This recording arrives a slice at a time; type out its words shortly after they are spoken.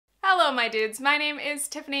Hello my dudes, my name is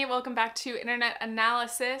Tiffany. Welcome back to Internet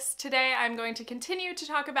Analysis. Today I'm going to continue to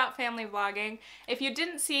talk about family vlogging. If you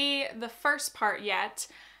didn't see the first part yet,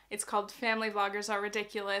 it's called Family Vloggers Are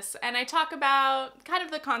Ridiculous, and I talk about kind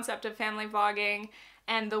of the concept of family vlogging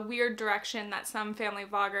and the weird direction that some family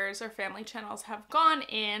vloggers or family channels have gone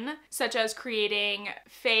in, such as creating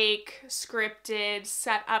fake, scripted,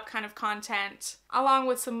 set up kind of content, along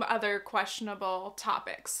with some other questionable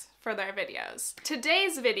topics for their videos.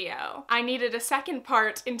 Today's video, I needed a second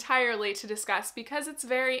part entirely to discuss because it's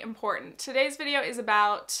very important. Today's video is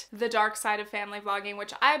about the dark side of family vlogging,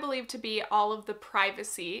 which I believe to be all of the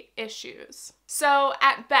privacy issues. So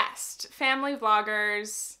at best, family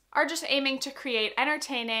vloggers are just aiming to create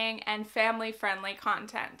entertaining and family-friendly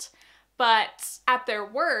content. But at their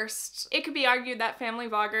worst, it could be argued that family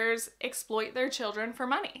vloggers exploit their children for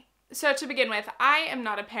money. So to begin with, I am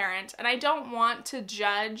not a parent, and I don't want to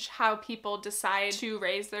judge how people decide to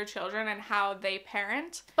raise their children and how they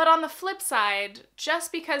parent. But on the flip side,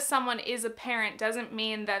 just because someone is a parent doesn't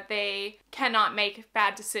mean that they cannot make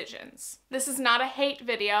bad decisions. This is not a hate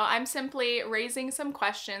video, I'm simply raising some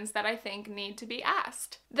questions that I think need to be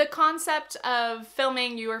asked. The concept of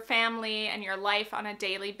filming your family and your life on a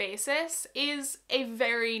daily basis is a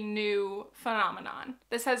very new phenomenon.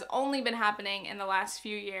 This has only been happening in the last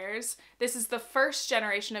few years. This is the first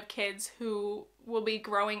generation of kids who will be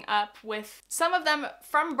growing up with, some of them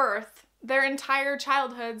from birth, their entire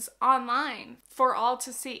childhoods online for all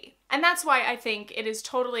to see. And that's why I think it is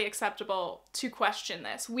totally acceptable to question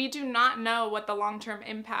this. We do not know what the long-term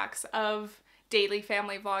impacts of daily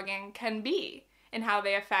family vlogging can be and how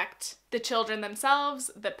they affect the children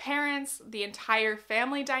themselves, the parents, the entire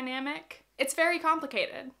family dynamic. It's very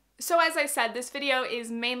complicated. So as I said, this video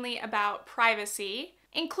is mainly about privacy,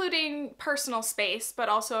 including personal space, but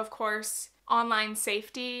also, of course, online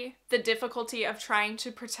safety, the difficulty of trying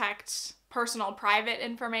to protect personal private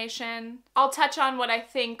information. I'll touch on what I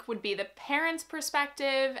think would be the parents'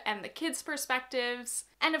 perspective and the kids' perspectives,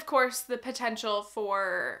 and of course the potential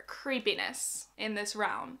for creepiness in this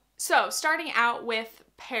realm. So starting out with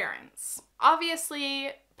parents.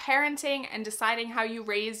 Obviously, parenting and deciding how you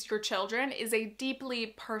raise your children is a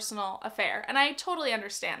deeply personal affair, and I totally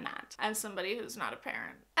understand that as somebody who's not a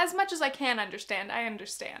parent. As much as I can understand, I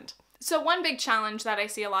understand. So one big challenge that I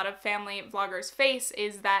see a lot of family vloggers face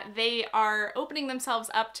is that they are opening themselves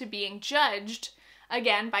up to being judged,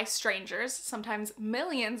 again, by strangers, sometimes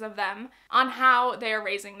millions of them, on how they are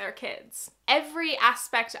raising their kids. Every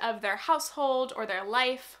aspect of their household or their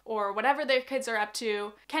life or whatever their kids are up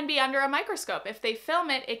to can be under a microscope. If they film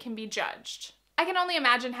it, it can be judged. I can only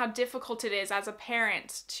imagine how difficult it is as a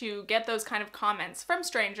parent to get those kind of comments from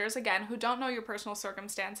strangers, again, who don't know your personal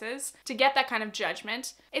circumstances, to get that kind of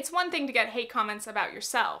judgment. It's one thing to get hate comments about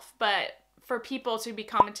yourself, but for people to be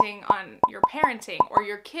commenting on your parenting or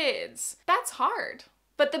your kids, that's hard.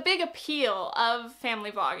 But the big appeal of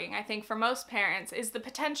family vlogging, I think, for most parents is the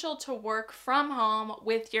potential to work from home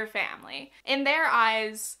with your family. In their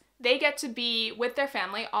eyes, they get to be with their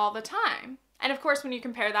family all the time. And of course, when you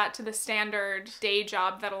compare that to the standard day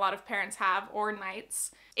job that a lot of parents have, or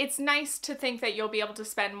nights, it's nice to think that you'll be able to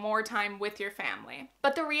spend more time with your family.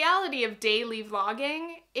 But the reality of daily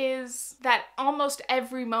vlogging is that almost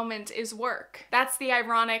every moment is work. That's the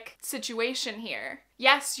ironic situation here.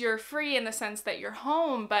 Yes, you're free in the sense that you're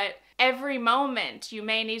home, but every moment you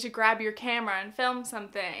may need to grab your camera and film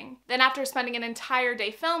something. Then after spending an entire day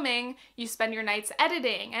filming, you spend your nights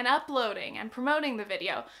editing and uploading and promoting the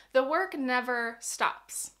video. The work never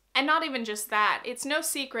stops. And not even just that, it's no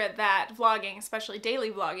secret that vlogging, especially daily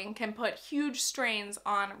vlogging, can put huge strains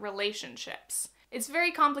on relationships. It's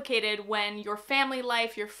very complicated when your family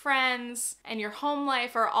life, your friends, and your home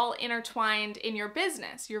life are all intertwined in your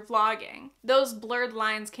business, your vlogging. Those blurred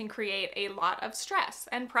lines can create a lot of stress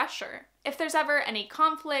and pressure. If there's ever any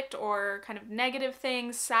conflict or kind of negative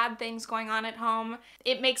things, sad things going on at home,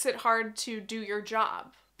 it makes it hard to do your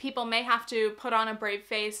job. People may have to put on a brave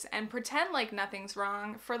face and pretend like nothing's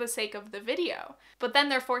wrong for the sake of the video, but then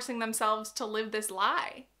they're forcing themselves to live this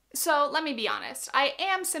lie. So let me be honest, I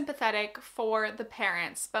am sympathetic for the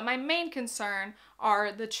parents, but my main concern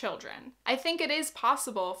are the children. I think it is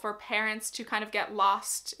possible for parents to kind of get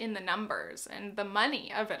lost in the numbers and the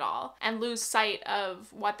money of it all and lose sight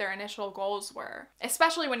of what their initial goals were.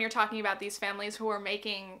 Especially when you're talking about these families who are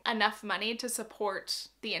making enough money to support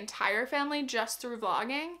the entire family just through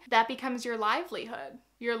vlogging. That becomes your livelihood.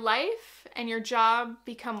 Your life and your job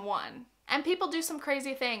become one. And people do some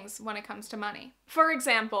crazy things when it comes to money. For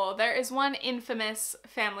example, there is one infamous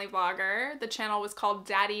family vlogger, the channel was called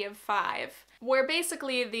DaddyOFive, where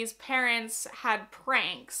basically these parents had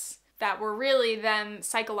pranks that were really them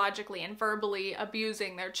psychologically and verbally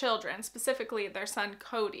abusing their children, specifically their son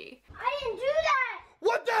Cody. I didn't do that!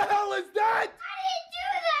 What the hell is that? I didn't do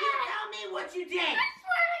that! You tell me what you did! I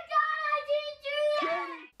swear to God I didn't do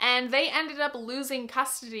that! And they ended up losing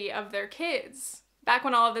custody of their kids. Back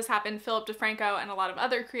when all of this happened, Philip DeFranco and a lot of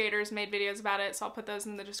other creators made videos about it, so I'll put those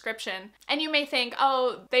in the description. And you may think,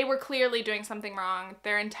 oh, they were clearly doing something wrong.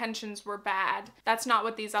 Their intentions were bad. That's not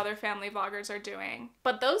what these other family vloggers are doing.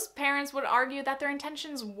 But those parents would argue that their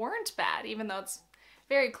intentions weren't bad, even though it's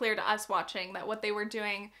very clear to us watching that what they were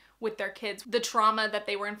doing with their kids, the trauma that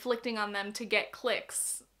they were inflicting on them to get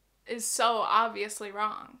clicks, is so obviously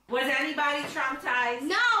wrong. Was anybody traumatized?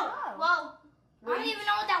 No! Well, I don't even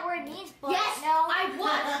know what that word means, but yes, no. I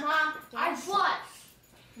was, Mom. Yes. I was.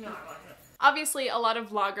 No, I wasn't. Obviously, a lot of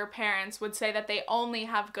vlogger parents would say that they only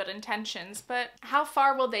have good intentions, but how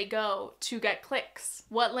far will they go to get clicks?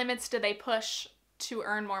 What limits do they push to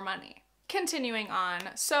earn more money? Continuing on,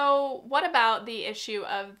 so what about the issue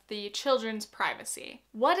of the children's privacy?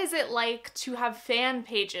 What is it like to have fan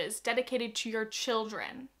pages dedicated to your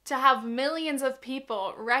children? To have millions of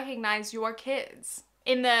people recognize your kids?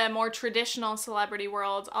 In the more traditional celebrity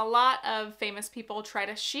world, a lot of famous people try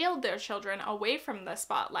to shield their children away from the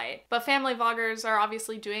spotlight, but family vloggers are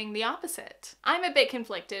obviously doing the opposite. I'm a bit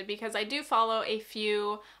conflicted because I do follow a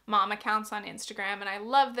few mom accounts on Instagram and I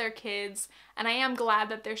love their kids and I am glad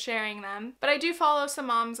that they're sharing them, but I do follow some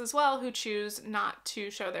moms as well who choose not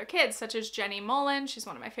to show their kids, such as Jenny Mullen. She's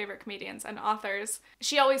one of my favorite comedians and authors.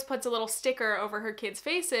 She always puts a little sticker over her kids'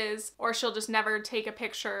 faces, or she'll just never take a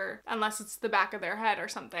picture unless it's the back of their head or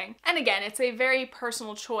something. And again, it's a very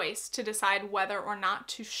personal choice to decide whether or not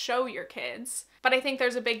to show your kids, but I think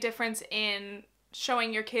there's a big difference in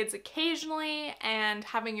showing your kids occasionally and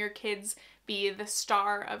having your kids be the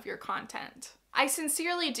star of your content. I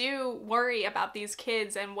sincerely do worry about these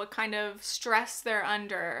kids and what kind of stress they're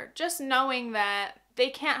under, just knowing that they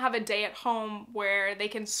can't have a day at home where they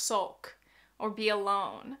can sulk or be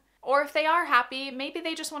alone. Or if they are happy, maybe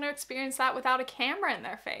they just want to experience that without a camera in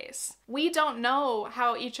their face. We don't know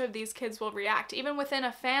how each of these kids will react. Even within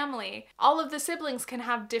a family, all of the siblings can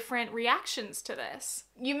have different reactions to this.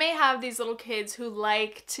 You may have these little kids who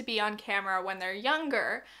like to be on camera when they're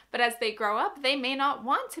younger, but as they grow up, they may not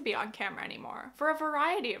want to be on camera anymore for a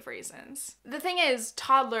variety of reasons. The thing is,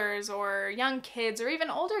 toddlers or young kids or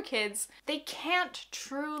even older kids, they can't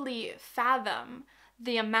truly fathom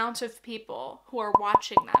the amount of people who are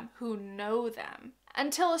watching them, who know them.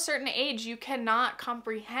 Until a certain age, you cannot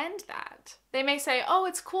comprehend that. They may say, oh,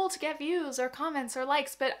 it's cool to get views or comments or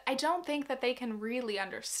likes, but I don't think that they can really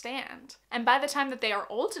understand. And by the time that they are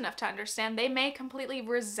old enough to understand, they may completely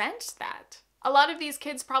resent that. A lot of these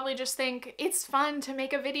kids probably just think it's fun to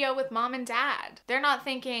make a video with mom and dad. They're not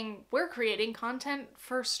thinking we're creating content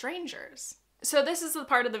for strangers. So this is the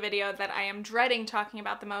part of the video that I am dreading talking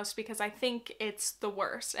about the most because I think it's the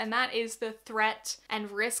worst, and that is the threat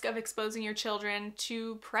and risk of exposing your children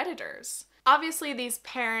to predators. Obviously, these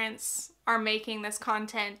parents are making this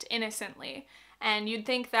content innocently, and you'd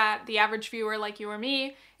think that the average viewer like you or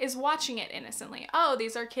me is watching it innocently. Oh,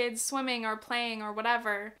 these are kids swimming or playing or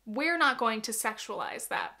whatever. We're not going to sexualize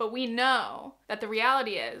that, but we know that the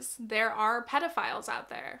reality is there are pedophiles out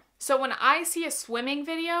there. So when I see a swimming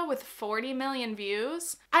video with 40 million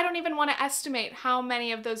views, I don't even want to estimate how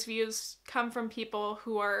many of those views come from people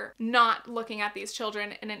who are not looking at these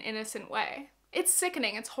children in an innocent way. It's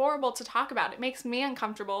sickening. It's horrible to talk about. It makes me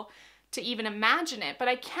uncomfortable to even imagine it, but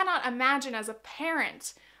I cannot imagine as a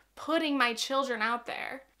parent putting my children out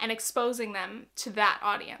there and exposing them to that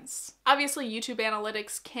audience. Obviously, YouTube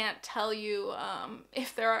analytics can't tell you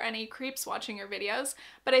if there are any creeps watching your videos,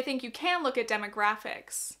 but I think you can look at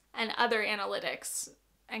demographics and other analytics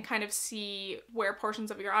and kind of see where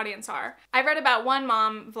portions of your audience are. I read about one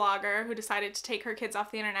mom vlogger who decided to take her kids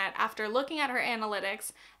off the internet after looking at her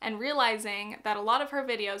analytics and realizing that a lot of her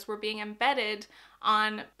videos were being embedded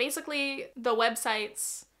on basically the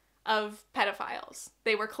websites of pedophiles.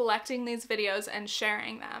 They were collecting these videos and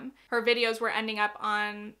sharing them. Her videos were ending up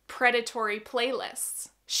on predatory playlists.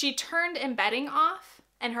 She turned embedding off,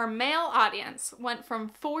 and her male audience went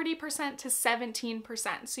from 40% to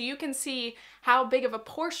 17%. So you can see how big of a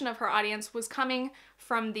portion of her audience was coming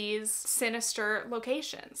from these sinister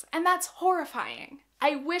locations. And that's horrifying.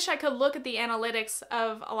 I wish I could look at the analytics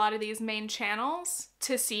of a lot of these main channels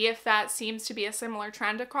to see if that seems to be a similar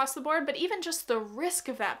trend across the board, but even just the risk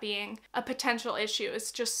of that being a potential issue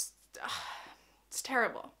is just, it's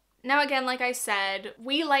terrible. Now again, like I said,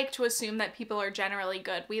 we like to assume that people are generally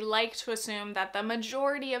good. We like to assume that the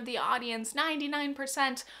majority of the audience,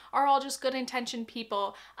 99%, are all just good-intentioned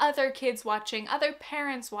people, other kids watching, other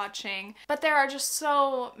parents watching, but there are just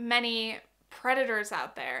so many predators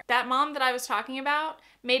out there. That mom that I was talking about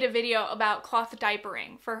made a video about cloth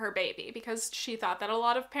diapering for her baby because she thought that a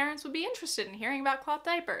lot of parents would be interested in hearing about cloth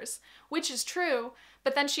diapers, which is true,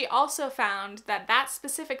 but then she also found that that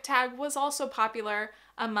specific tag was also popular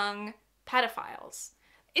among pedophiles.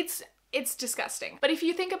 It's disgusting. But if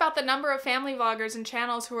you think about the number of family vloggers and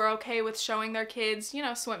channels who are okay with showing their kids, you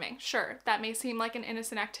know, swimming, sure, that may seem like an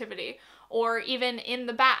innocent activity, or even in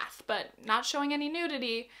the bath, but not showing any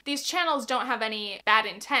nudity. These channels don't have any bad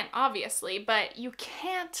intent, obviously, but you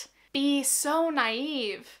can't be so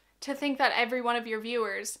naive to think that every one of your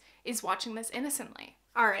viewers is watching this innocently.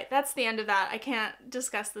 All right, that's the end of that. I can't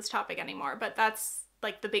discuss this topic anymore, but that's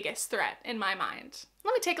like the biggest threat in my mind.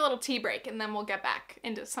 Let me take a little tea break and then we'll get back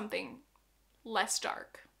into something less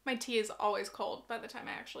dark. My tea is always cold by the time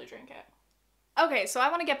I actually drink it. Okay, so I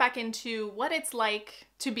want to get back into what it's like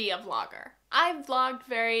to be a vlogger. I've vlogged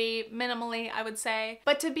very minimally, I would say,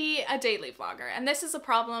 but to be a daily vlogger, and this is a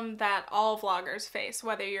problem that all vloggers face,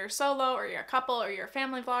 whether you're solo or you're a couple or you're a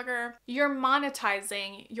family vlogger, you're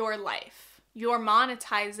monetizing your life. You're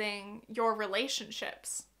monetizing your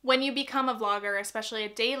relationships. When you become a vlogger, especially a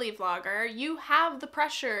daily vlogger, you have the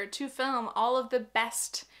pressure to film all of the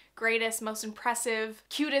best, greatest, most impressive,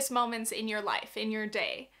 cutest moments in your life, in your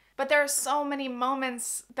day. But there are so many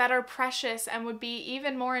moments that are precious and would be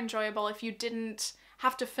even more enjoyable if you didn't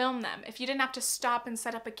have to film them, if you didn't have to stop and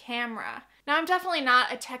set up a camera. Now, I'm definitely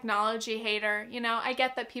not a technology hater, you know, I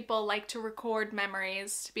get that people like to record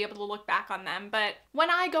memories to be able to look back on them, but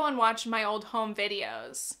when I go and watch my old home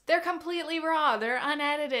videos, they're completely raw, they're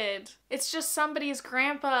unedited. It's just somebody's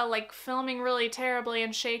grandpa like filming really terribly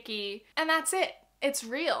and shaky, and that's it. It's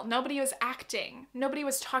real. Nobody was acting. Nobody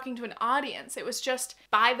was talking to an audience. It was just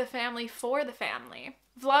by the family for the family.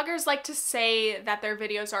 Vloggers like to say that their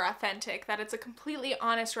videos are authentic, that it's a completely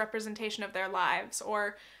honest representation of their lives,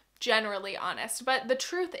 or generally honest. But the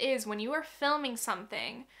truth is, when you are filming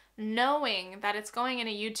something, knowing that it's going in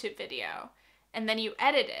a YouTube video, and then you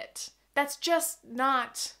edit it, that's just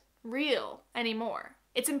not real anymore.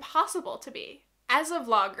 It's impossible to be. As a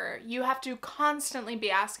vlogger, you have to constantly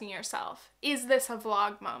be asking yourself, is this a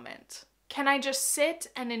vlog moment? Can I just sit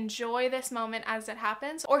and enjoy this moment as it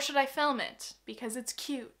happens? Or should I film it because it's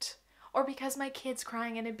cute? Or because my kid's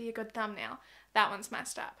crying and it'd be a good thumbnail? That one's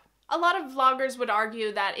messed up. A lot of vloggers would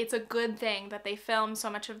argue that it's a good thing that they film so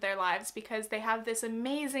much of their lives because they have this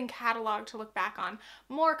amazing catalog to look back on,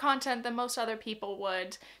 more content than most other people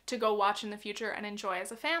would to go watch in the future and enjoy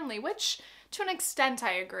as a family, which to an extent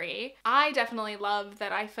I agree. I definitely love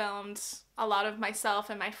that I filmed a lot of myself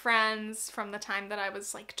and my friends from the time that I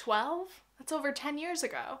was like 12. That's over 10 years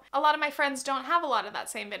ago. A lot of my friends don't have a lot of that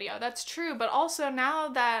same video, that's true, but also now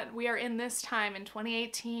that we are in this time in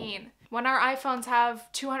 2018, when our iPhones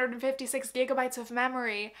have 256 gigabytes of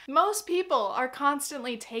memory, most people are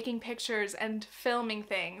constantly taking pictures and filming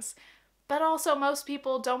things, but also most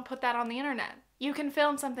people don't put that on the internet. You can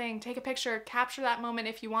film something, take a picture, capture that moment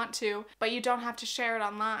if you want to, but you don't have to share it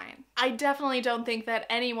online. I definitely don't think that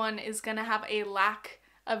anyone is gonna have a lack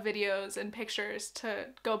of videos and pictures to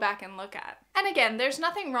go back and look at. And again, there's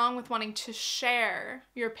nothing wrong with wanting to share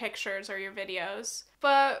your pictures or your videos,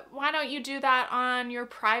 but why don't you do that on your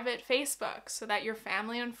private Facebook so that your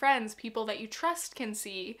family and friends, people that you trust, can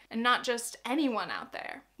see, and not just anyone out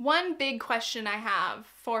there? One big question I have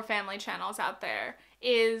for family channels out there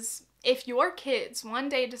is, if your kids one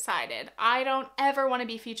day decided, I don't ever want to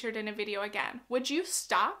be featured in a video again, would you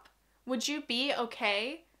stop? Would you be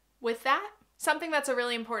okay with that? Something that's a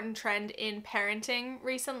really important trend in parenting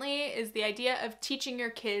recently is the idea of teaching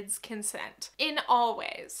your kids consent in all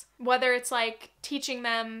ways. Whether it's like teaching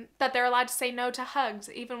them that they're allowed to say no to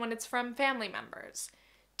hugs even when it's from family members.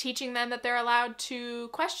 Teaching them that they're allowed to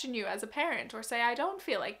question you as a parent or say, I don't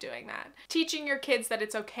feel like doing that. Teaching your kids that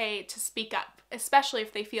it's okay to speak up, especially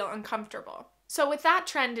if they feel uncomfortable. So with that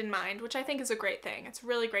trend in mind, which I think is a great thing, it's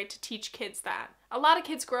really great to teach kids that. A lot of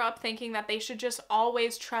kids grow up thinking that they should just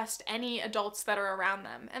always trust any adults that are around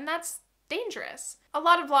them, and that's dangerous. A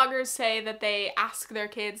lot of vloggers say that they ask their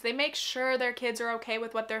kids, they make sure their kids are okay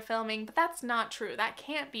with what they're filming, but that's not true. That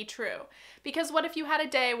can't be true. Because what if you had a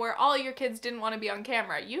day where all your kids didn't want to be on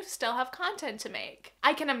camera? You still have content to make.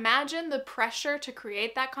 I can imagine the pressure to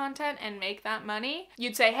create that content and make that money.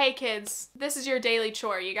 You'd say, hey kids, this is your daily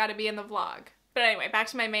chore, you gotta be in the vlog. But anyway, back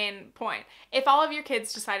to my main point. If all of your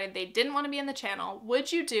kids decided they didn't want to be in the channel,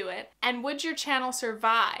 would you do it? And would your channel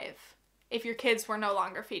survive if your kids were no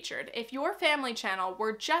longer featured? If your family channel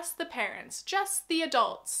were just the parents, just the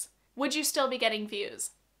adults, would you still be getting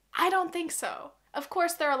views? I don't think so. Of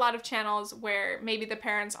course, there are a lot of channels where maybe the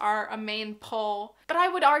parents are a main pull, but I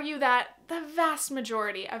would argue that the vast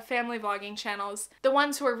majority of family vlogging channels, the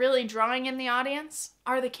ones who are really drawing in the audience,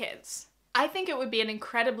 are the kids. I think it would be an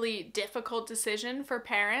incredibly difficult decision for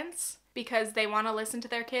parents because they want to listen to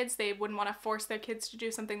their kids. They wouldn't want to force their kids to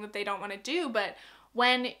do something that they don't want to do, but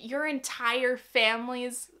when your entire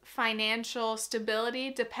family's financial stability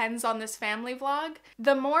depends on this family vlog,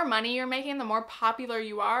 the more money you're making, the more popular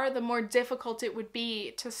you are, the more difficult it would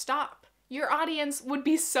be to stop. Your audience would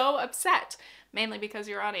be so upset, mainly because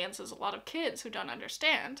your audience is a lot of kids who don't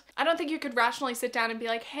understand. I don't think you could rationally sit down and be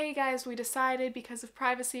like, hey guys, we decided because of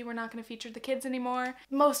privacy we're not going to feature the kids anymore.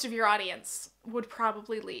 Most of your audience would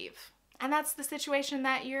probably leave. And that's the situation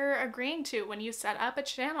that you're agreeing to when you set up a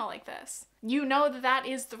channel like this. You know that that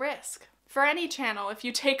is the risk. For any channel, if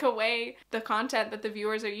you take away the content that the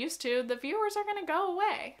viewers are used to, the viewers are gonna go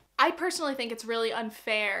away. I personally think it's really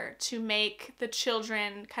unfair to make the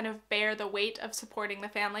children kind of bear the weight of supporting the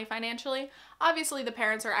family financially. Obviously, the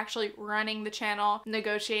parents are actually running the channel,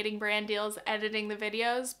 negotiating brand deals, editing the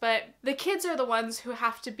videos, but the kids are the ones who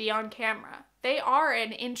have to be on camera. They are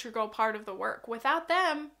an integral part of the work. Without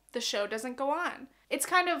them, the show doesn't go on. It's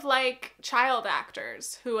kind of like child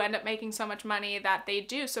actors who end up making so much money that they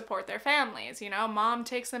do support their families. You know, mom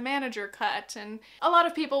takes a manager cut, and a lot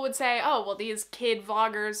of people would say, oh, well, these kid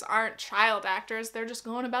vloggers aren't child actors, they're just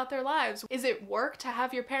going about their lives. Is it work to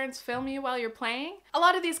have your parents film you while you're playing? A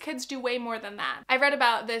lot of these kids do way more than that. I read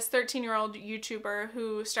about this 13-year-old YouTuber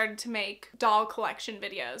who started to make doll collection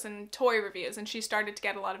videos and toy reviews, and she started to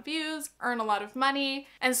get a lot of views, earn a lot of money,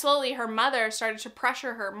 and slowly her mother started to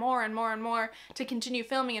pressure her more and more and more to continue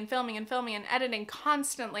filming and filming and filming and editing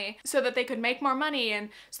constantly so that they could make more money and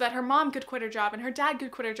so that her mom could quit her job and her dad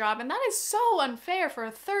could quit her job. And that is so unfair for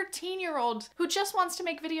a 13-year-old who just wants to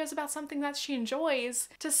make videos about something that she enjoys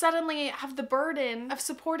to suddenly have the burden of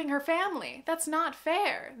supporting her family. That's not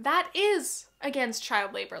fair. That is against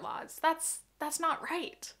child labor laws. That's not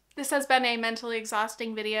right. This has been a mentally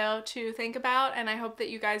exhausting video to think about, and I hope that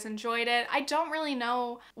you guys enjoyed it. I don't really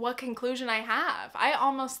know what conclusion I have. I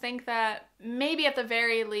almost think that maybe at the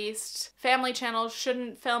very least, family channels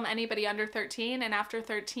shouldn't film anybody under 13, and after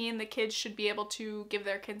 13, the kids should be able to give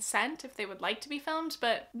their consent if they would like to be filmed,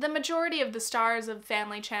 but the majority of the stars of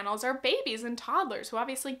family channels are babies and toddlers who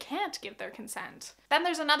obviously can't give their consent. Then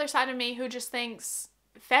there's another side of me who just thinks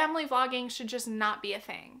family vlogging should just not be a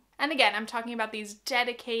thing. And again, I'm talking about these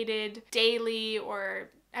dedicated daily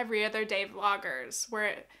or every other day vloggers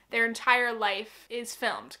where their entire life is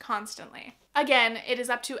filmed constantly. Again, it is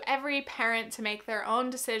up to every parent to make their own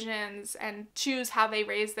decisions and choose how they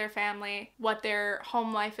raise their family, what their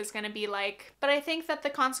home life is going to be like. But I think that the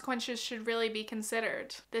consequences should really be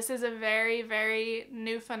considered. This is a very, very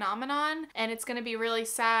new phenomenon, and it's going to be really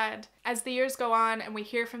sad as the years go on and we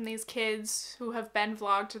hear from these kids who have been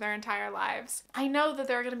vlogged their entire lives. I know that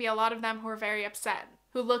there are going to be a lot of them who are very upset,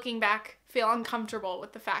 who looking back feel uncomfortable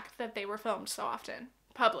with the fact that they were filmed so often,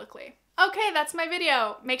 publicly. Okay, that's my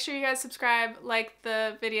video. Make sure you guys subscribe, like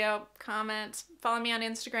the video, comment, follow me on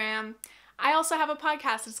Instagram. I also have a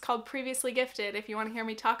podcast. It's called Previously Gifted if you want to hear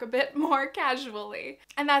me talk a bit more casually.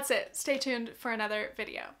 And that's it. Stay tuned for another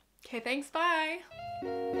video. Okay, thanks. Bye.